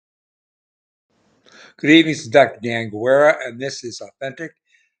Good evening, this is Dr. Dan Guerra, and this is Authentic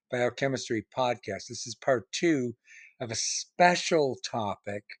Biochemistry Podcast. This is part two of a special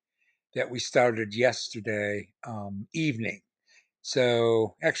topic that we started yesterday evening.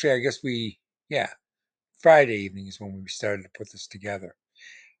 So, actually, I guess Friday evening is when we started to put this together.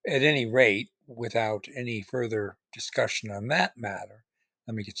 At any rate, without any further discussion on that matter,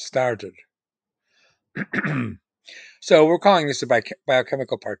 let me get started. So, we're calling this a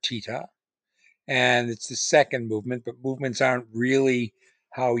biochemical partita. And it's the second movement, but movements aren't really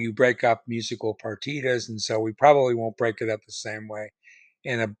how you break up musical partitas, and so we probably won't break it up the same way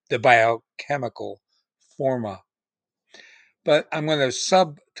in the biochemical forma. But I'm going to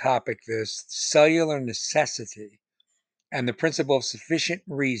subtopic this cellular necessity and the principle of sufficient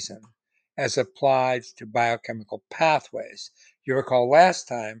reason as applied to biochemical pathways. You recall last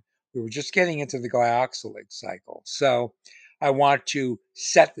time we were just getting into the glyoxylate cycle. So I want to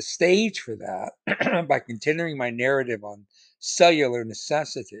set the stage for that by continuing my narrative on cellular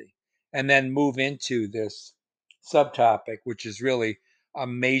necessity and then move into this subtopic, which is really a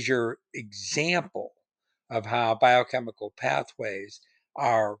major example of how biochemical pathways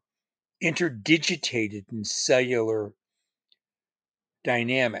are interdigitated in cellular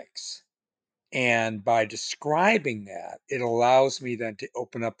dynamics. And by describing that, it allows me then to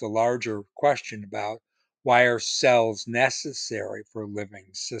open up the larger question about why are cells necessary for living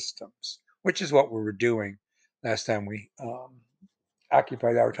systems, which is what we were doing last time we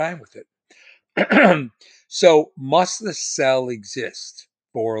occupied our time with it. So, must the cell exist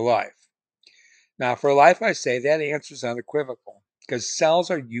for life? Now, for life, I say that answer is unequivocal because cells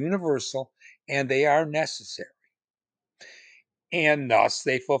are universal and they are necessary. And thus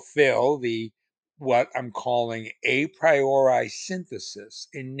they fulfill the what I'm calling a priori synthesis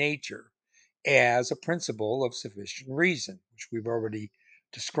in nature as a principle of sufficient reason, which we've already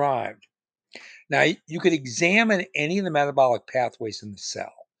described. Now, you could examine any of the metabolic pathways in the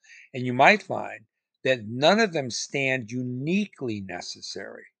cell, and you might find that none of them stand uniquely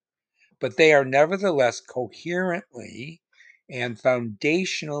necessary, but they are nevertheless coherently and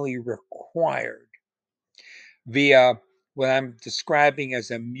foundationally required via what I'm describing as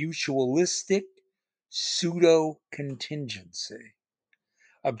a mutualistic pseudo contingency,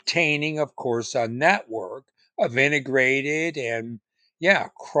 obtaining, of course, a network of integrated and,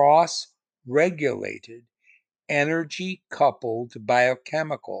 cross regulated energy coupled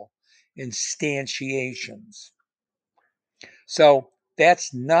biochemical instantiations. So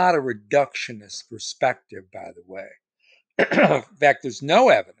that's not a reductionist perspective, by the way. In fact, there's no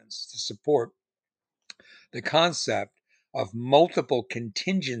evidence to support the concept of multiple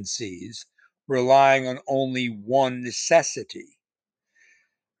contingencies relying on only one necessity.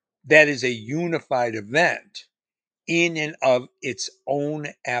 That is a unified event in and of its own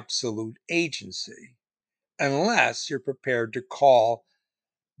absolute agency, unless you're prepared to call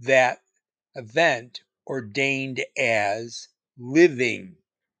that event ordained as living.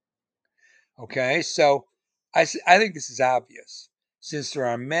 Okay, so I think this is obvious since there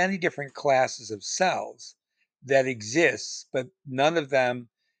are many different classes of cells that exist, but none of them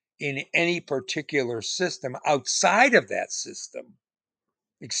in any particular system outside of that system,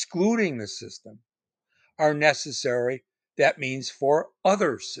 excluding the system, are necessary. That means for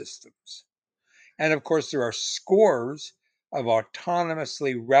other systems. And of course, there are scores of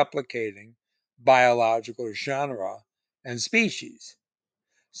autonomously replicating biological genera and species.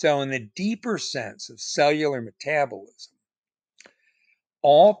 So, in the deeper sense of cellular metabolism,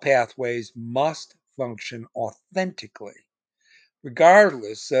 all pathways must function authentically,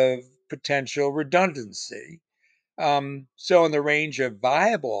 regardless of potential redundancy. So, in the range of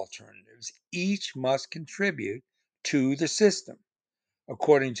viable alternatives, each must contribute to the system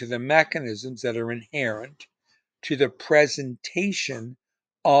according to the mechanisms that are inherent to the presentation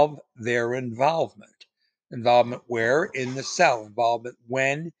of their involvement. Involvement where? In the cell. Involvement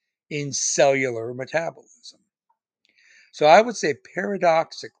when? In cellular metabolism. So I would say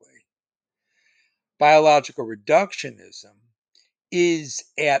paradoxically, biological reductionism is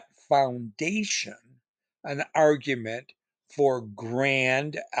at foundation an argument for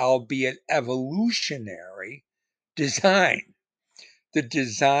grand, albeit evolutionary, design. The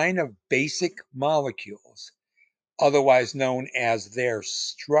design of basic molecules, otherwise known as their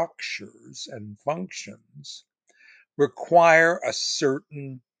structures and functions, require a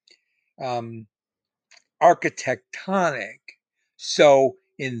certain architectonic. So,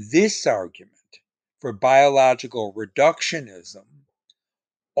 in this argument for biological reductionism,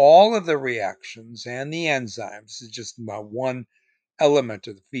 all of the reactions and the enzymes is just one element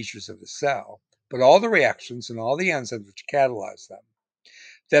of the features of the cell, but all the reactions and all the enzymes which catalyze them,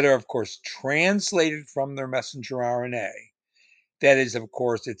 that are, of course, translated from their messenger RNA. That is, of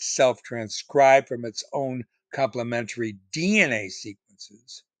course, itself transcribed from its own complementary DNA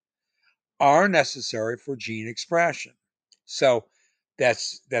sequences, are necessary for gene expression. So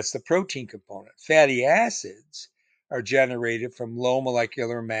that's the protein component. Fatty acids are generated from low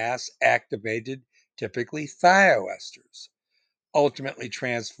molecular mass activated, typically thioesters, ultimately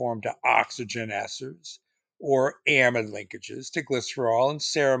transformed to oxygen esters or amide linkages to glycerol and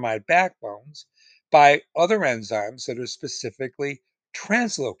ceramide backbones by other enzymes that are specifically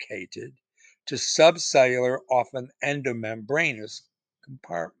translocated to subcellular, often endomembranous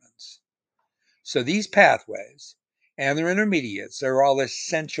compartments. So these pathways and their intermediates are all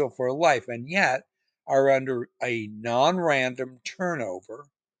essential for life and yet are under a non-random turnover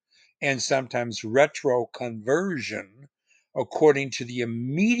and sometimes retroconversion according to the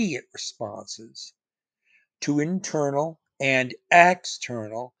immediate responses to internal and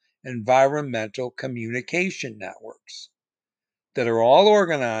external environmental communication networks that are all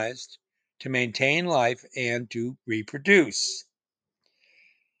organized to maintain life and to reproduce.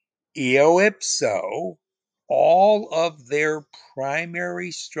 Eo ipso, all of their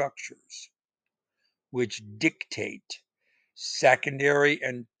primary structures, which dictate secondary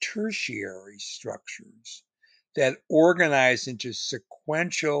and tertiary structures that organize into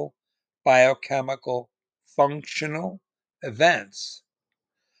sequential biochemical functional events,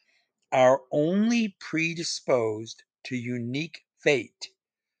 are only predisposed to unique fate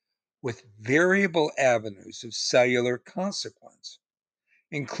with variable avenues of cellular consequence,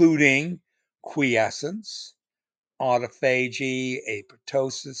 including quiescence, autophagy,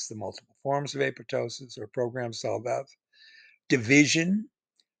 apoptosis, the multiple forms of apoptosis or programmed cell death, division,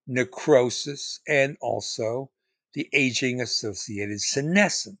 necrosis, and also the aging associated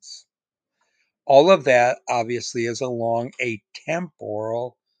senescence. All of that obviously is along a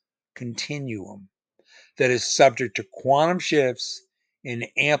temporal continuum that is subject to quantum shifts in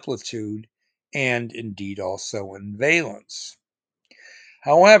amplitude and indeed also in valence.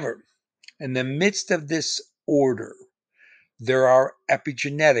 However, in the midst of this order, there are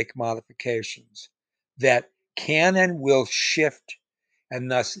epigenetic modifications that can and will shift and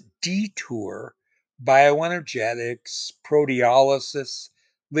thus detour bioenergetics, proteolysis,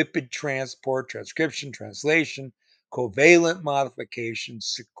 lipid transport, transcription, translation, covalent modification,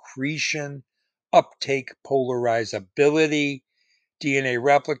 secretion, uptake, polarizability, DNA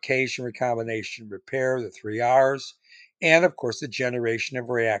replication, recombination, repair, the 3 Rs, and of course the generation of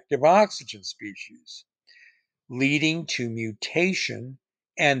reactive oxygen species, leading to mutation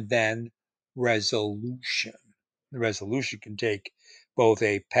and then resolution. The resolution can take both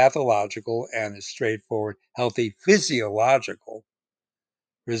a pathological and a straightforward, healthy physiological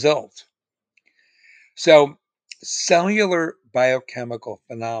result. So, cellular biochemical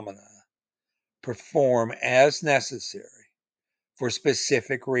phenomena perform as necessary for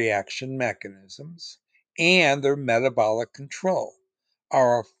specific reaction mechanisms, and their metabolic control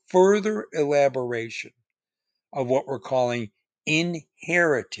are a further elaboration of what we're calling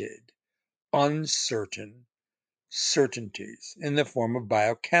inherited uncertain certainties in the form of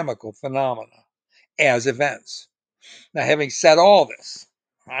biochemical phenomena as events. Now, having said all this,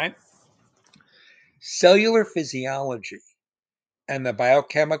 right, cellular physiology and the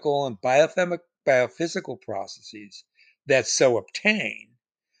biochemical and biophysical processes that so obtain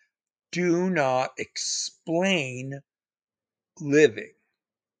do not explain living.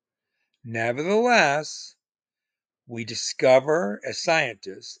 Nevertheless, we discover as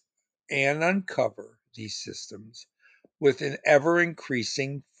scientists and uncover these systems with an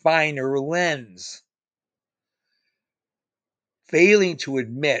ever-increasing finer lens, failing to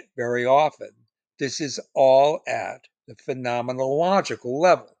admit very often this is all at the phenomenological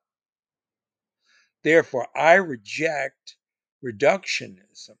level. Therefore, I reject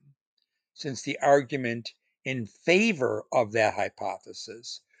reductionism, since the argument in favor of that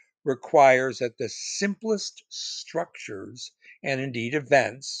hypothesis requires that the simplest structures and indeed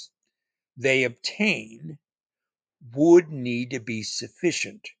events they obtain would need to be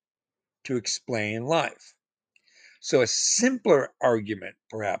sufficient to explain life. So a simpler argument,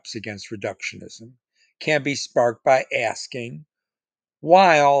 perhaps, against reductionism can be sparked by asking,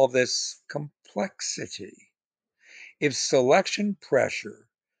 why all this complexity? If selection pressure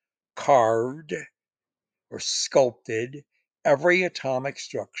carved or sculpted every atomic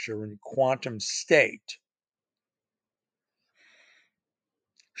structure in quantum state,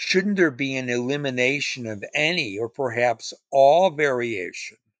 shouldn't there be an elimination of any or perhaps all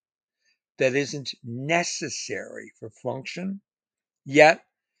variation that isn't necessary for function? Yet,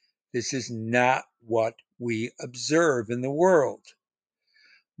 this is not what we observe in the world.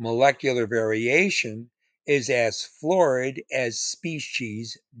 molecular variation is as florid as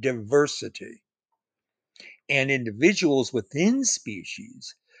species diversity, and individuals within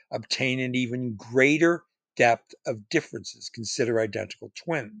species obtain an even greater depth of differences. Consider identical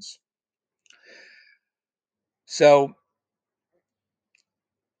twins. So,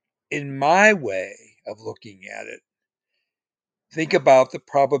 in my way of looking at it, think about the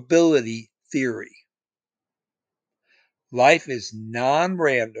probability theory. Life is non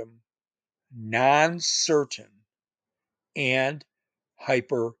random, non certain, and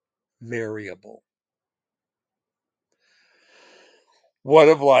hyper variable. What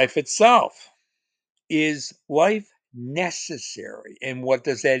of life itself? Is life necessary? And what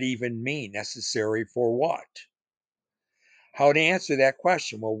does that even mean? Necessary for what? How to answer that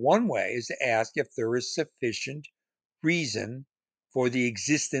question? Well, one way is to ask if there is sufficient reason for the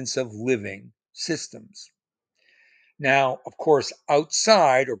existence of living systems. Now, of course,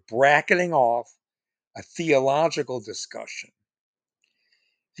 outside or bracketing off a theological discussion,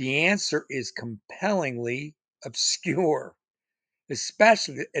 the answer is compellingly obscure,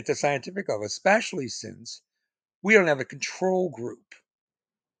 especially at the scientific level, especially since we don't have a control group.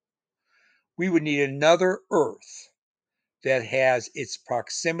 We would need another Earth that has its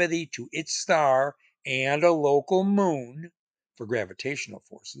proximity to its star and a local moon for gravitational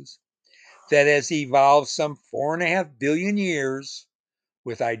forces that has evolved some 4.5 billion years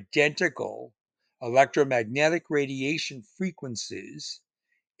with identical electromagnetic radiation frequencies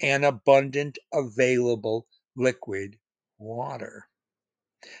and abundant available liquid water.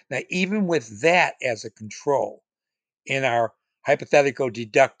 Now, even with that as a control in our hypothetical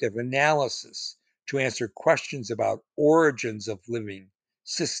deductive analysis to answer questions about origins of living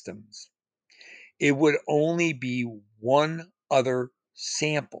systems, it would only be one other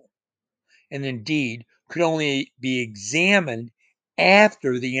sample, and indeed could only be examined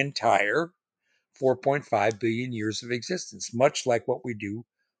after the entire 4.5 billion years of existence, much like what we do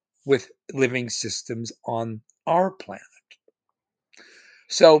with living systems on our planet.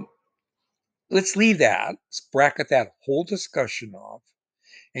 So let's leave that, let's bracket that whole discussion off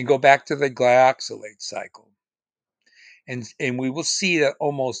and go back to the glyoxylate cycle. And we will see that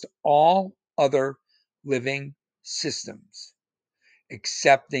almost all other living systems,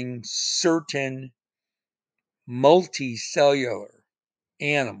 excepting certain multicellular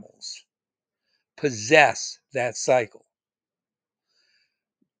animals, possess that cycle.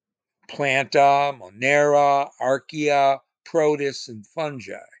 Planta, Monera, Archaea, Protists, and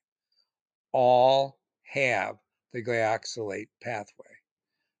fungi all have the glyoxylate pathway.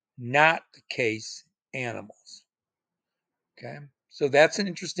 Not the case animals. Okay, so that's an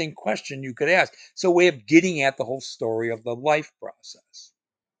interesting question you could ask. It's a way of getting at the whole story of the life process.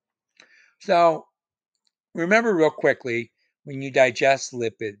 So remember real quickly, when you digest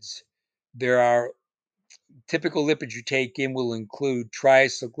lipids, there are typical lipids you take in will include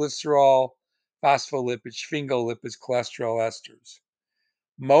triacylglycerol, phospholipids, sphingolipids, cholesterol esters.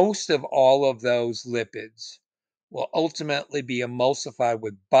 Most of all of those lipids will ultimately be emulsified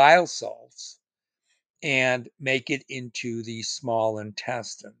with bile salts and make it into the small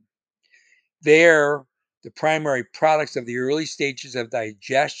intestine. There, the primary products of the early stages of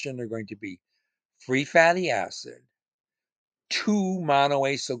digestion are going to be free fatty acid,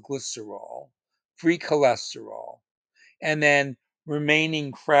 2-monoacylglycerol, free cholesterol, and then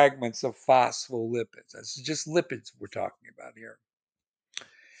remaining fragments of phospholipids. That's just lipids we're talking about here.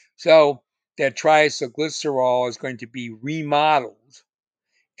 So that triacylglycerol is going to be remodeled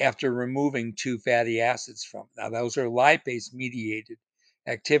after removing 2 fatty acids from it. Now, those are lipase-mediated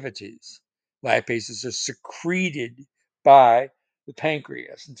activities. Lipases are secreted by the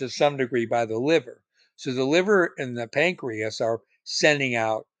pancreas and to some degree by the liver. So the liver and the pancreas are sending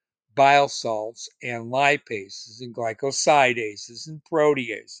out bile salts and lipases and glycosidases and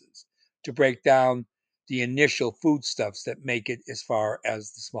proteases to break down the initial foodstuffs that make it as far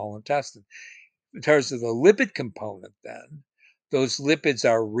as the small intestine. In terms of the lipid component, then, those lipids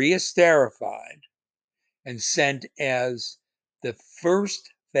are reesterified and sent as the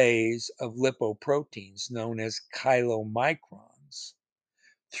first phase of lipoproteins, known as chylomicrons,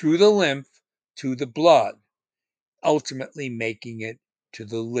 through the lymph to the blood, ultimately making it to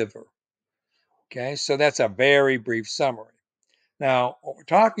the liver. Okay, so that's a very brief summary. Now, what we're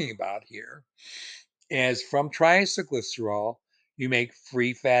talking about here is from triacylglycerol, you make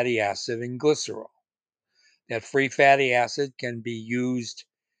free fatty acid and glycerol. That free fatty acid can be used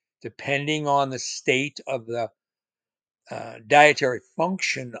depending on the state of the dietary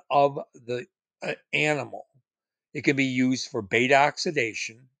function of the animal. It can be used for beta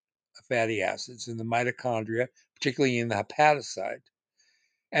oxidation of fatty acids in the mitochondria, particularly in the hepatocyte.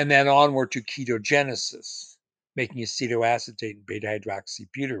 and then onward to ketogenesis, making acetoacetate and beta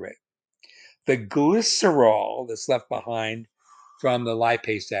hydroxybutyrate. The glycerol that's left behind from the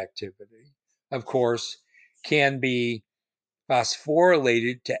lipase activity, of course, can be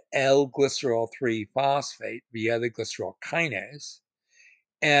phosphorylated to L-glycerol 3 phosphate via the glycerol kinase,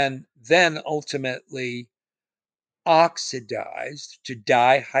 and then ultimately oxidized to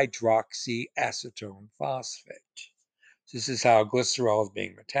dihydroxyacetone phosphate. This is how glycerol is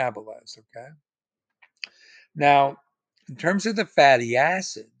being metabolized, okay? Now, in terms of the fatty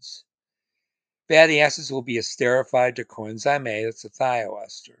acids will be esterified to coenzyme A, that's a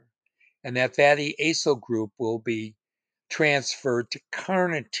thioester, and that fatty acyl group will be transferred to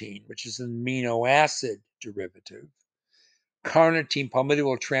carnitine, which is an amino acid derivative. Carnitine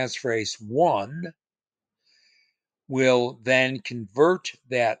palmitoyltransferase 1 will then convert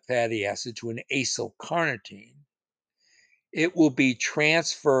that fatty acid to an acylcarnitine. It will be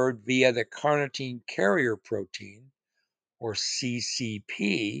transferred via the carnitine carrier protein, or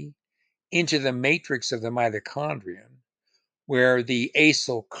CCP, into the matrix of the mitochondrion, where the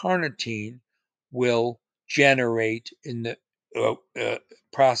acylcarnitine will generate in the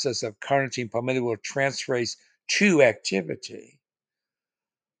process of carnitine palmitoyltransferase 2 activity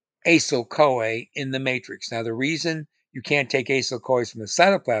acyl-CoA in the matrix. Now, the reason you can't take acyl-CoAs from the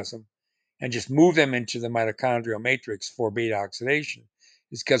cytoplasm and just move them into the mitochondrial matrix for beta oxidation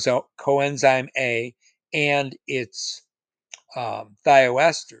is because coenzyme A and its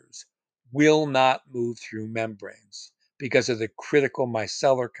thioesters will not move through membranes because of the critical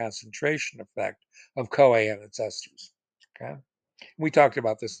micellar concentration effect of CoA and its esters. Okay, we talked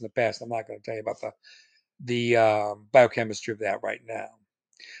about this in the past. I'm not going to tell you about the biochemistry of that right now.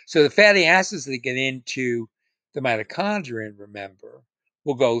 So the fatty acids that get into the mitochondrion, remember,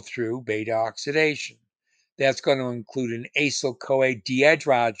 will go through beta oxidation. That's going to include an acyl-CoA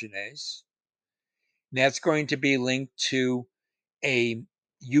dehydrogenase. That's going to be linked to a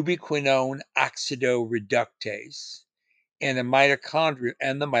ubiquinone oxidoreductase and the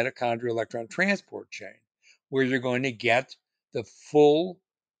mitochondrial electron transport chain, where you're going to get the full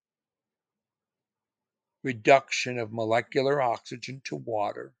reduction of molecular oxygen to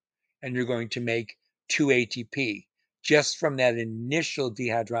water, and you're going to make 2 ATP just from that initial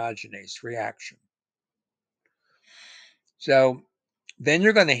dehydrogenase reaction. So then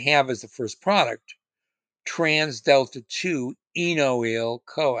you're going to have as the first product trans delta 2 enoyl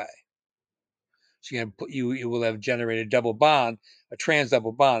CoA. So you will have generated a trans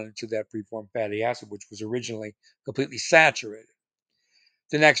double bond into that preformed fatty acid, which was originally completely saturated.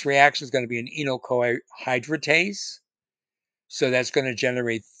 The next reaction is going to be an enoyl CoA hydratase. So that's going to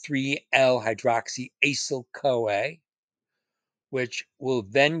generate 3L-hydroxyacyl-CoA, which will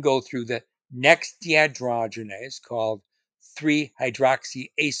then go through the next dehydrogenase called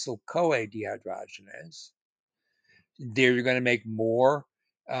 3-hydroxyacyl-CoA dehydrogenase. There you're going to make more,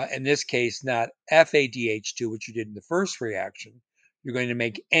 in this case, not FADH2, which you did in the first reaction. You're going to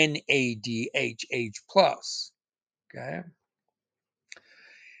make NADHH+. Okay?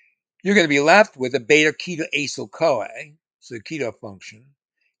 You're going to be left with a beta ketoacyl-CoA, so the keto function,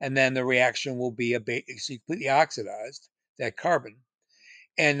 and then the reaction will be it's completely oxidized, that carbon.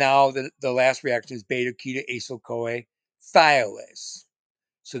 And now the last reaction is beta ketoacyl-CoA thiolase.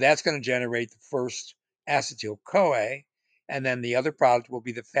 So that's going to generate the first acetyl-CoA, and then the other product will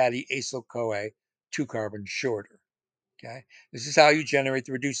be the fatty acyl-CoA 2 carbon shorter. Okay, this is how you generate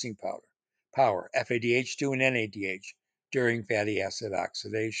the reducing power, FADH2 and NADH, during fatty acid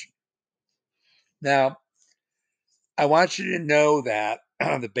oxidation. Now, I want you to know that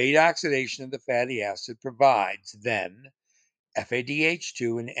the beta oxidation of the fatty acid provides then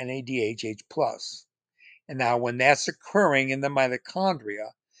FADH2 and NADHH+. And now when that's occurring in the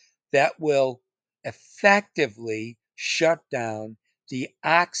mitochondria, that will effectively shut down the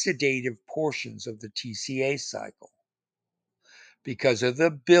oxidative portions of the TCA cycle because of the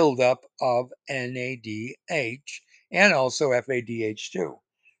buildup of NADH and also FADH2.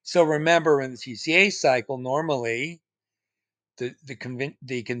 So remember, in the TCA cycle, normally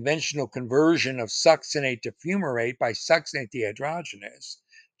the conventional conversion of succinate to fumarate by succinate dehydrogenase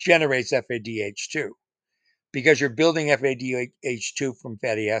generates FADH2. Because you're building FADH2 from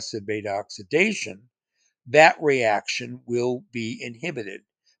fatty acid beta oxidation, that reaction will be inhibited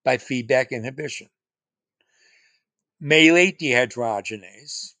by feedback inhibition. Malate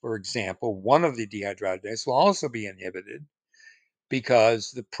dehydrogenase, for example, one of the dehydrogenases will also be inhibited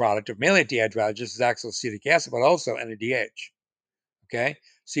because the product of malate dehydrogenase is oxaloacetic acid, but also NADH. Okay,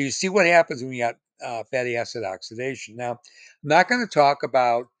 so you see what happens when you got fatty acid oxidation. Now, I'm not going to talk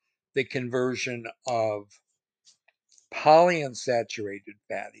about the conversion of polyunsaturated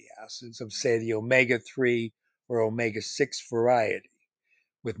fatty acids of, say, the omega-3 or omega-6 variety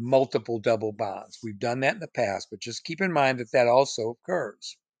with multiple double bonds. We've done that in the past, but just keep in mind that that also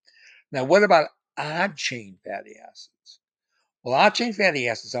occurs. Now, what about odd chain fatty acids? Well, odd chain fatty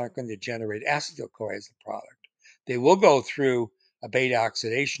acids aren't going to generate acetyl-CoA as a product. They will go through a beta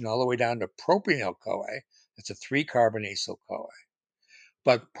oxidation all the way down to propionyl-CoA. That's a 3-carbon acyl-CoA.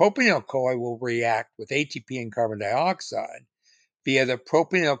 But propionyl-CoA will react with ATP and carbon dioxide via the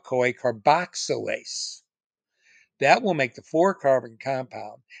propionyl-CoA carboxylase. That will make the 4-carbon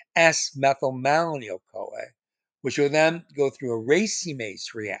compound S-methylmalonyl-CoA, which will then go through a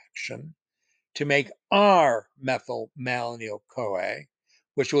racemase reaction to make R-methylmalonyl-CoA,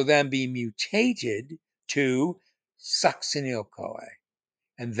 which will then be mutated to succinyl-CoA.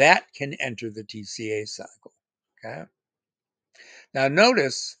 And that can enter the TCA cycle. Okay. Now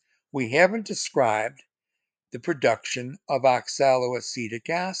notice we haven't described the production of oxaloacetic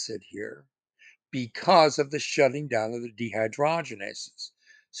acid here because of the shutting down of the dehydrogenases.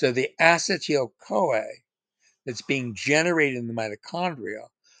 So the acetyl-CoA that's being generated in the mitochondria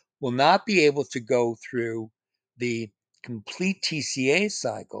will not be able to go through the complete TCA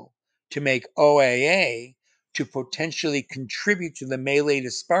cycle to make OAA to potentially contribute to the malate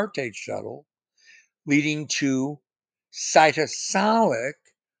aspartate shuttle, leading to cytosolic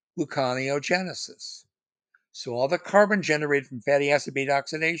gluconeogenesis. So all the carbon generated from fatty acid beta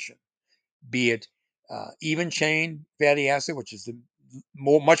oxidation, be it even chain fatty acid, which is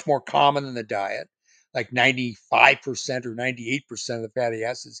much more common in the diet, like 95% or 98% of the fatty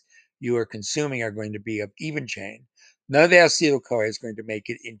acids you are consuming are going to be of even chain. None of the acetyl-CoA is going to make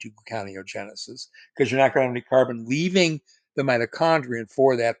it into gluconeogenesis because you're not going to have any carbon leaving the mitochondrion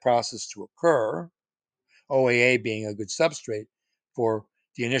for that process to occur. OAA being a good substrate for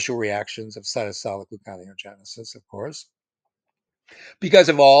the initial reactions of cytosolic gluconeogenesis, of course, because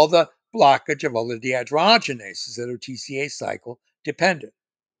of all the blockage of all the dehydrogenases that are TCA cycle dependent.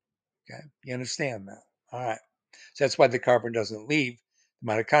 Okay, you understand that? All right. So that's why the carbon doesn't leave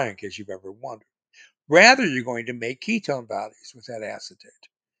the mitochondria, in case you've ever wondered. Rather, you're going to make ketone bodies with that acetate.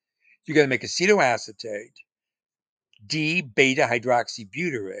 You're going to make acetoacetate, D-beta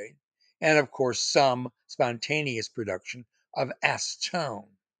hydroxybutyrate, and of course some spontaneous production of acetone.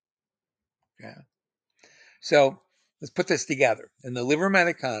 Okay. So let's put this together. In the liver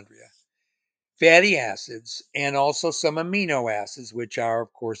mitochondria, fatty acids and also some amino acids, which are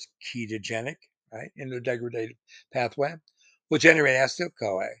of course ketogenic, right, in the degradative pathway, will generate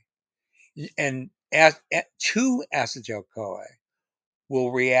acetyl-CoA, and 2-acetyl-CoA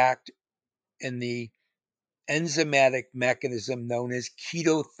will react in the enzymatic mechanism known as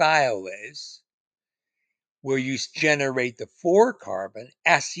ketothiolase, where you generate the 4-carbon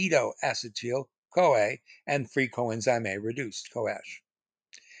acetoacetyl-CoA and free coenzyme A reduced, CoAsh.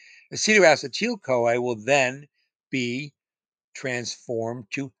 Acetoacetyl-CoA will then be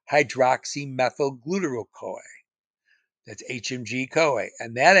transformed to hydroxymethylglutaril-CoA. That's HMG-CoA.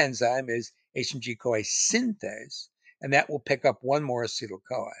 And that enzyme is HMG-CoA synthase, and that will pick up one more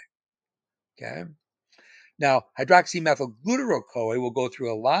acetyl-CoA. Okay? Now, hydroxymethylglutaril-CoA will go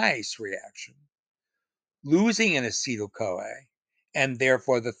through a lyase reaction, losing an acetyl-CoA, and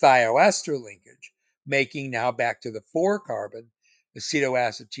therefore the thioester linkage, making now back to the 4-carbon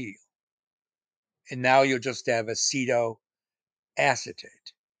acetoacetyl. And now you'll just have acetoacetate.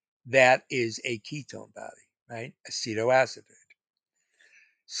 That is a ketone body, right? Acetoacetate.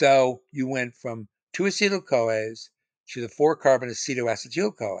 So you went from 2 acetyl-CoAs to the 4-carbon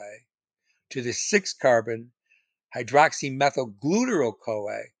acetoacetyl-CoA to the 6-carbon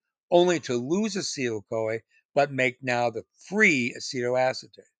hydroxymethylglutaril-CoA, only to lose acetyl-CoA, but make now the free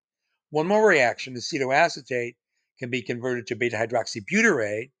acetoacetate. One more reaction, acetoacetate can be converted to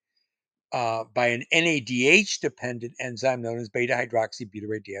beta-hydroxybutyrate by an NADH-dependent enzyme known as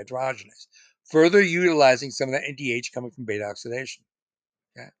beta-hydroxybutyrate dehydrogenase, further utilizing some of that NADH coming from beta oxidation,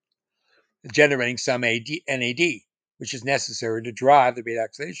 okay, generating some NAD, which is necessary to drive the beta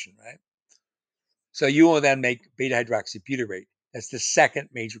oxidation, right? So you will then make beta-hydroxybutyrate. That's the second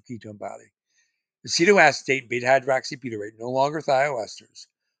major ketone body. Acetoacetate, beta-hydroxybutyrate, no longer thioesters,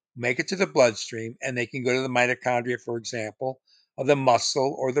 make it to the bloodstream, and they can go to the mitochondria, for example, of the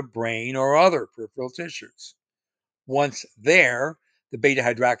muscle or the brain or other peripheral tissues. Once there, the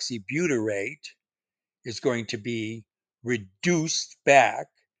beta-hydroxybutyrate is going to be reduced back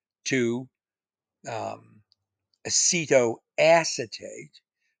to acetoacetate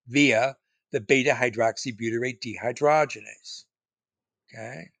via the beta-hydroxybutyrate dehydrogenase.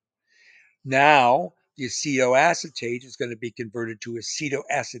 Okay. Now, the acetoacetate is going to be converted to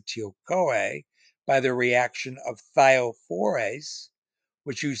acetoacetyl-CoA by the reaction of thiophorase,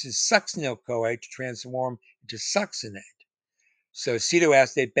 which uses succinyl-CoA to transform into succinate. So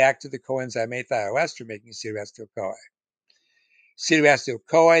acetoacetate back to the coenzyme A thioester, making acetoacetyl-CoA.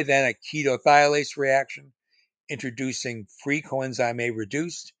 Acetoacetyl-CoA, then a ketothiolase reaction, introducing free coenzyme A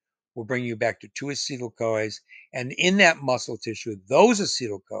reduced, will bring you back to 2-acetyl-CoAs. And in that muscle tissue, those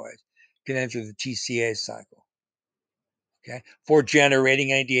acetyl-CoAs can enter the TCA cycle. Okay, for generating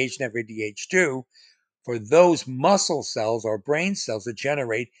NADH and FADH2 for those muscle cells or brain cells that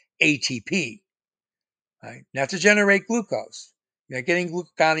generate ATP, right? Not to generate glucose. You're not getting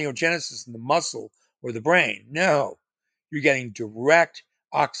gluconeogenesis in the muscle or the brain. No, you're getting direct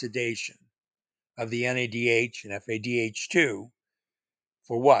oxidation of the NADH and FADH2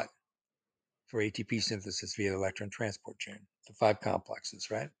 for what? For ATP synthesis via the electron transport chain, the 5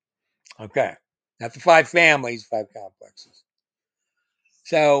 complexes, right? Okay, not the 5 families, 5 complexes.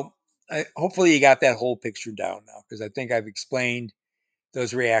 So hopefully you got that whole picture down now, because I think I've explained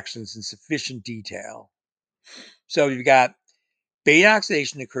those reactions in sufficient detail. So you've got beta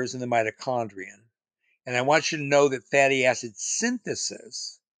oxidation occurs in the mitochondrion, and I want you to know that fatty acid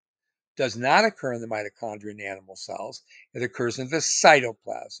synthesis does not occur in the mitochondrion animal cells. It occurs in the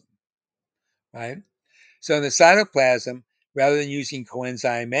cytoplasm, right? So in the cytoplasm, rather than using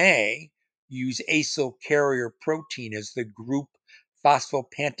coenzyme A, you use acyl carrier protein as the group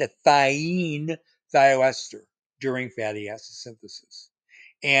phosphopantothioene thioester during fatty acid synthesis.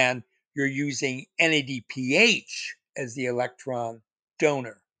 And you're using NADPH as the electron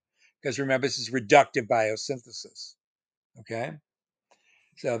donor. Because remember, this is reductive biosynthesis. Okay?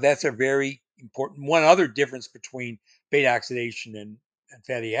 So that's a very important one. Other difference between beta oxidation and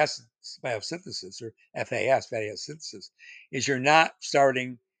fatty acid biosynthesis, or FAS, fatty acid synthesis, is you're not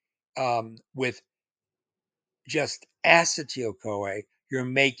starting with just acetyl CoA, you're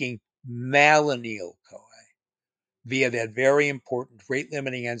making malonyl CoA via that very important rate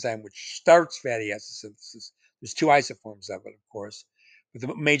limiting enzyme which starts fatty acid synthesis. There's 2 isoforms of it, of course, but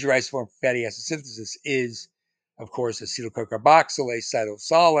the major isoform for fatty acid synthesis is, of course, acetyl-CoA-carboxylase,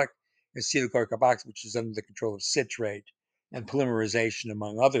 cytosolic, acetyl-CoA-carboxylase, which is under the control of citrate and polymerization,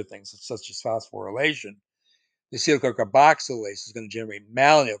 among other things, such as phosphorylation. The acetyl-CoA-carboxylase is going to generate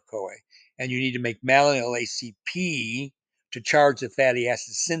malonyl-CoA, and you need to make malonyl ACP to charge the fatty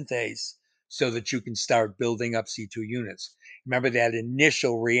acid synthase so that you can start building up C2 units. Remember that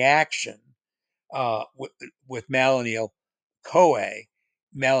initial reaction with malonyl CoA,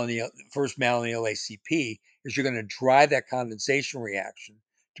 first malonyl ACP, is you're going to drive that condensation reaction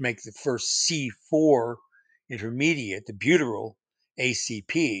to make the first C4 intermediate, the butyryl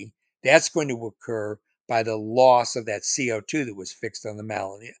ACP. That's going to occur by the loss of that CO2 that was fixed on the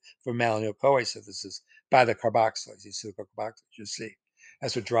malonyl for malonyl CoA synthesis by the carboxylase, the acetyl carboxylase. You see,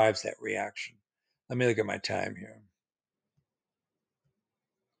 that's what drives that reaction. Let me look at my time here.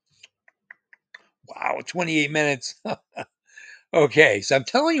 Wow, 28 minutes. Okay, so I'm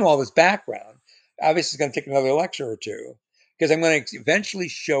telling you all this background. Obviously, it's going to take another lecture or two, because I'm going to eventually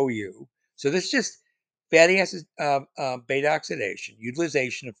show you. So this is just fatty acid beta oxidation,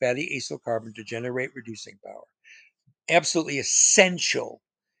 utilization of fatty acyl carbon to generate reducing power. Absolutely essential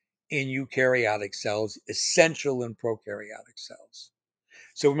in eukaryotic cells, essential in prokaryotic cells.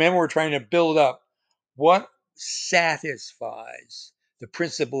 So remember, we're trying to build up what satisfies the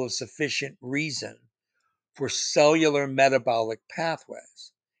principle of sufficient reason for cellular metabolic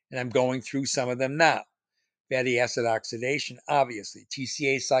pathways. And I'm going through some of them now. Fatty acid oxidation, obviously.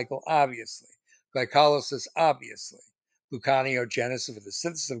 TCA cycle, obviously. Glycolysis, obviously. Gluconeogenesis, for the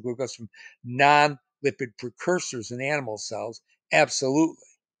synthesis of glucose from non-lipid precursors in animal cells, absolutely.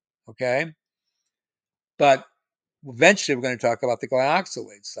 Okay? But eventually we're going to talk about the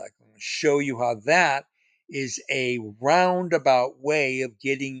glyoxylate cycle. I'm going to show you how that is a roundabout way of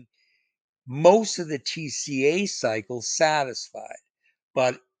getting most of the TCA cycle satisfied.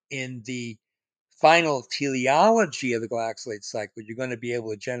 But in the final teleology of the glyoxylate cycle, you're going to be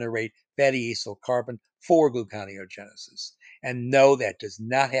able to generate fatty acyl carbon for gluconeogenesis. And no, that does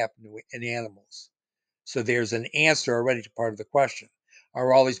not happen in animals. So there's an answer already to part of the question.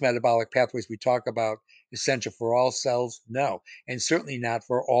 Are all these metabolic pathways we talk about essential for all cells? No, and certainly not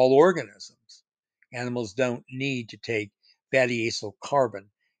for all organisms. Animals don't need to take fatty acyl carbon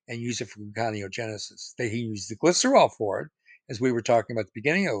and use it for gluconeogenesis. They can use the glycerol for it, as we were talking about at the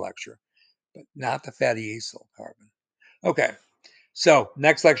beginning of the lecture, but not the fatty acyl carbon. Okay, so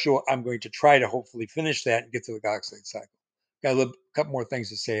next lecture, I'm going to try to hopefully finish that and get to the glyoxylate cycle. Got a couple more things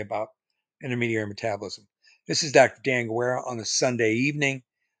to say about intermediary metabolism. This is Dr. Dan Guerra on a Sunday evening,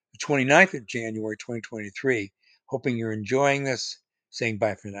 the 29th of January, 2023. Hoping you're enjoying this. Saying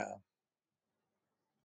bye for now.